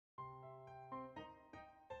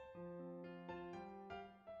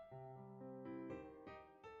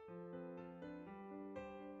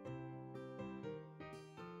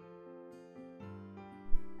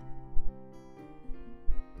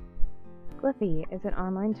Glyphy is an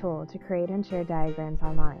online tool to create and share diagrams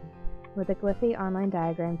online. With the Glyphy online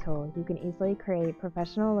diagram tool, you can easily create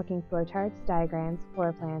professional-looking flowcharts, diagrams,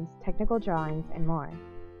 floor plans, technical drawings, and more.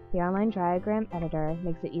 The online diagram editor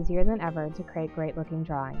makes it easier than ever to create great-looking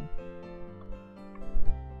drawings.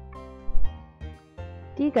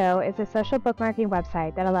 Diigo is a social bookmarking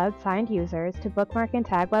website that allows signed users to bookmark and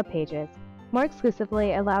tag web pages. More exclusively,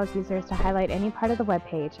 it allows users to highlight any part of the web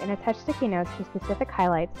page and attach sticky notes to specific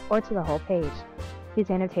highlights or to the whole page. These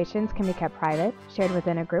annotations can be kept private, shared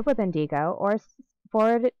within a group within Diigo, or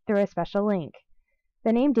forwarded through a special link.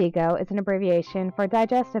 The name Diigo is an abbreviation for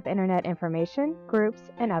Digest of Internet Information, Groups,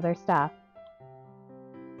 and Other Stuff.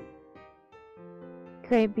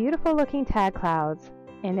 Create beautiful-looking tag clouds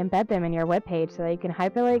and embed them in your web page so that you can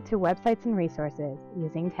hyperlink to websites and resources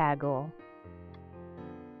using Tagool.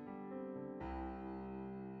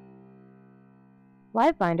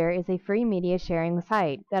 LiveBinder is a free media sharing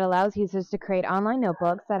site that allows users to create online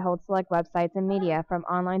notebooks that hold select websites and media from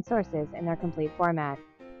online sources in their complete format.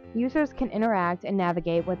 Users can interact and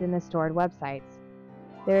navigate within the stored websites.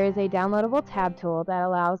 There is a downloadable tab tool that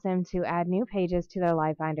allows them to add new pages to their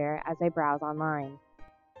LiveBinder as they browse online.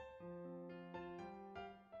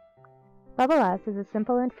 BubbleUs is a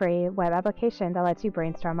simple and free web application that lets you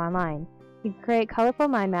brainstorm online. You can create colorful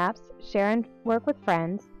mind maps, share and work with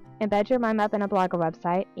friends, embed your mind map in a blog or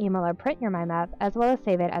website, email or print your mind map, as well as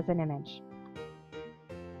save it as an image.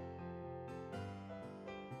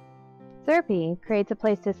 Xerpi creates a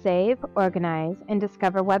place to save, organize, and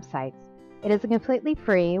discover websites. It is a completely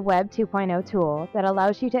free Web 2.0 tool that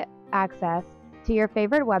allows you to access to your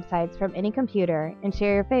favorite websites from any computer and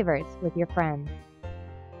share your favorites with your friends.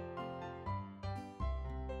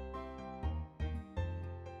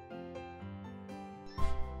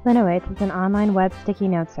 Linowit is an online web sticky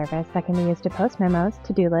note service that can be used to post memos,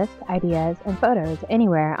 to-do lists, ideas, and photos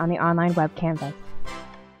anywhere on the online web canvas.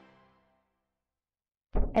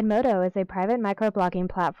 Edmodo is a private microblogging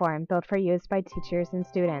platform built for use by teachers and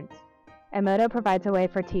students. Edmodo provides a way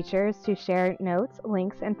for teachers to share notes,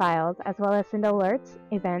 links, and files, as well as send alerts,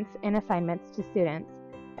 events, and assignments to students.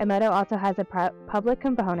 Edmodo also has a public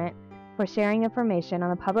component for sharing information on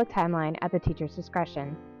the public timeline at the teacher's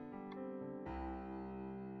discretion.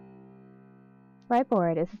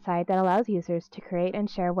 Writeboard is a site that allows users to create and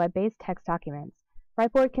share web-based text documents.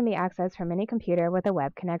 Writeboard can be accessed from any computer with a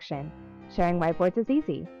web connection. Sharing whiteboards is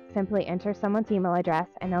easy. Simply enter someone's email address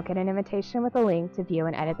and they'll get an invitation with a link to view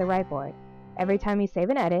and edit the whiteboard. Every time you save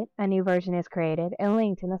and edit, a new version is created and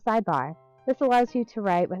linked in the sidebar. This allows you to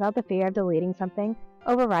write without the fear of deleting something,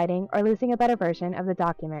 overwriting, or losing a better version of the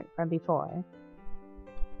document from before.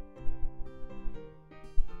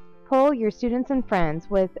 Poll your students and friends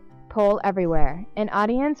with Poll Everywhere, an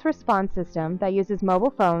audience response system that uses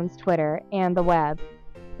mobile phones, Twitter, and the web.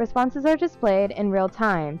 Responses are displayed in real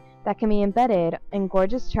time that can be embedded in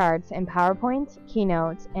gorgeous charts in PowerPoint,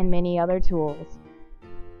 Keynote, and many other tools.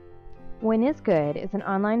 When is Good is an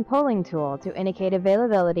online polling tool to indicate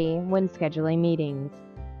availability when scheduling meetings.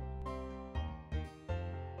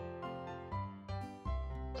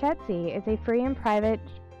 Chatzy is a free and private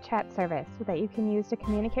chat service that you can use to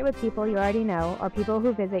communicate with people you already know or people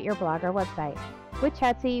who visit your blog or website. With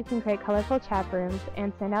Chatzy, you can create colorful chat rooms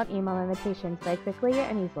and send out email invitations very quickly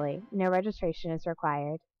and easily. No registration is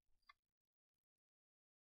required.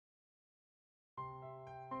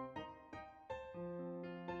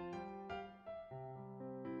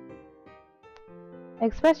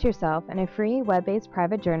 Express yourself in a free web-based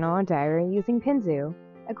private journal or diary using Pinzu.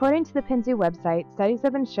 According to the Pinzu website, studies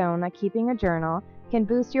have been shown that keeping a journal can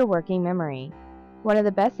boost your working memory. One of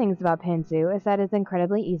the best things about Pinzu is that it's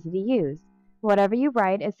incredibly easy to use. Whatever you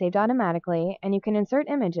write is saved automatically, and you can insert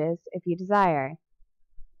images if you desire.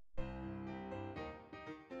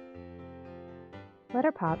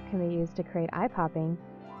 Letterpop can be used to create eye-popping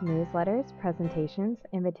newsletters, presentations,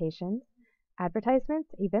 invitations, advertisements,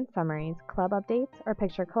 event summaries, club updates, or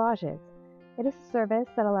picture collages. It is a service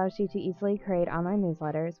that allows you to easily create online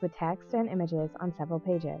newsletters with text and images on several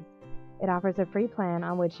pages. It offers a free plan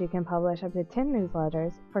on which you can publish up to 10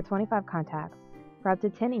 newsletters for 25 contacts for up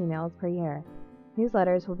to 10 emails per year.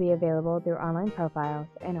 Newsletters will be available through online profiles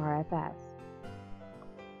and RSS.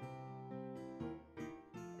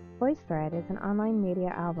 VoiceThread is an online media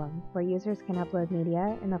album where users can upload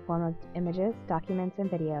media in the form of images, documents,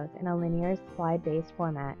 and videos in a linear slide-based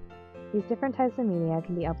format. These different types of media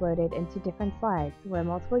can be uploaded into different slides where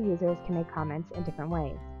multiple users can make comments in different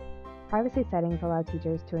ways. Privacy settings allow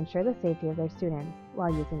teachers to ensure the safety of their students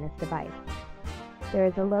while using this device. There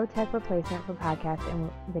is a low-tech replacement for podcasts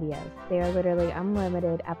and videos. They are literally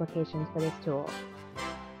unlimited applications for this tool.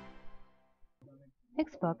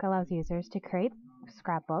 Mixbook allows users to create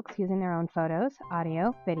scrapbooks using their own photos,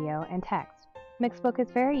 audio, video, and text. Mixbook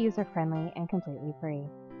is very user-friendly and completely free.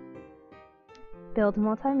 Build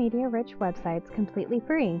multimedia-rich websites completely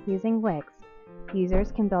free using Wix.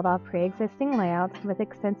 Users can build off pre-existing layouts with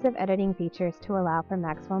extensive editing features to allow for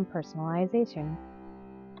maximum personalization.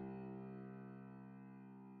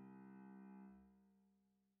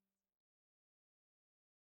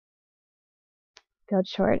 Build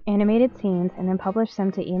short animated scenes and then publish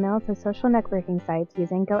them to emails or social networking sites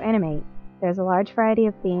using GoAnimate. There's a large variety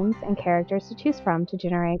of themes and characters to choose from to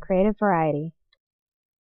generate creative variety.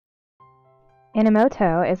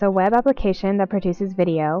 Animoto is a web application that produces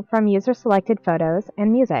video from user-selected photos and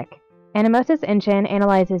music. Animoto's engine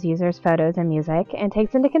analyzes users' photos and music and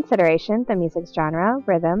takes into consideration the music's genre,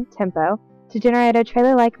 rhythm, tempo to generate a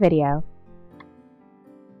trailer-like video.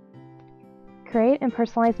 Create and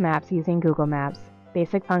personalize maps using Google Maps.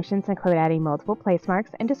 Basic functions include adding multiple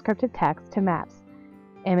placemarks and descriptive text to maps.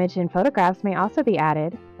 Image and photographs may also be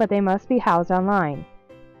added, but they must be housed online.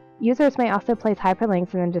 Users may also place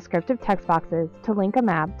hyperlinks in the descriptive text boxes to link a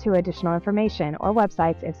map to additional information or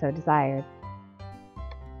websites if so desired.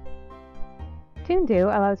 Toondoo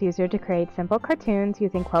allows users to create simple cartoons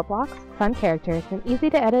using quote blocks, fun characters, and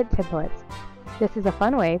easy-to-edit templates. This is a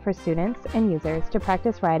fun way for students and users to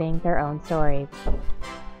practice writing their own stories.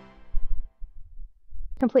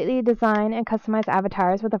 Completely design and customize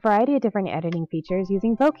avatars with a variety of different editing features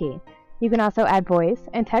using Voki. You can also add voice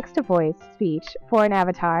and text-to-voice speech for an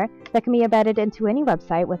avatar that can be embedded into any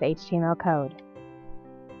website with HTML code.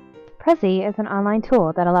 Prezi is an online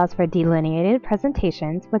tool that allows for delineated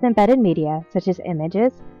presentations with embedded media such as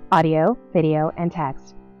images, audio, video, and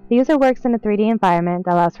text. The user works in a 3D environment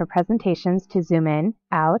that allows for presentations to zoom in,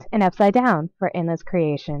 out, and upside down for endless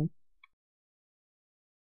creation.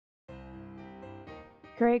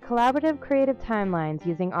 Create collaborative creative timelines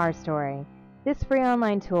using RStory. This free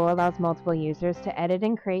online tool allows multiple users to edit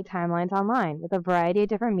and create timelines online with a variety of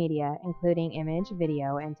different media, including image,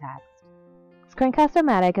 video, and text.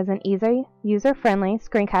 Screencast-O-Matic is an easy, user-friendly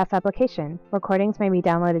screencast application. Recordings may be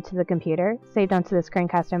downloaded to the computer, saved onto the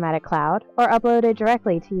Screencast-O-Matic cloud, or uploaded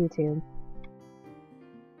directly to YouTube.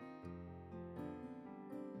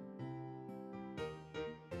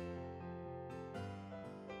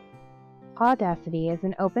 Audacity is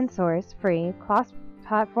an open-source, free,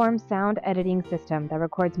 cross-platform sound editing system that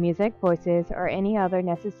records music, voices, or any other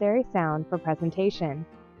necessary sound for presentation.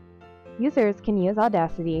 Users can use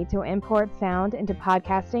Audacity to import sound into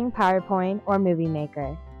podcasting, PowerPoint, or Movie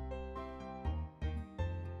Maker.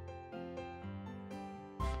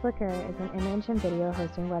 Flickr is an image and video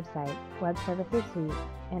hosting website, web services suite,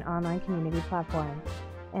 and online community platform.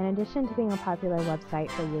 In addition to being a popular website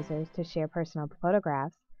for users to share personal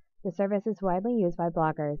photographs, the service is widely used by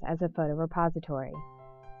bloggers as a photo repository.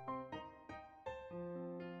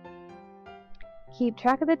 Keep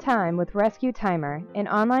track of the time with Rescue Timer, an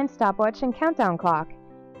online stopwatch and countdown clock,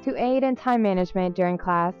 to aid in time management during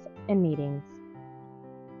class and meetings.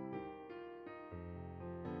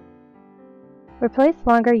 Replace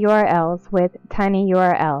longer URLs with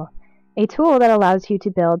TinyURL, a tool that allows you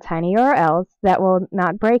to build tiny URLs that will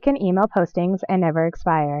not break in email postings and never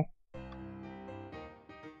expire.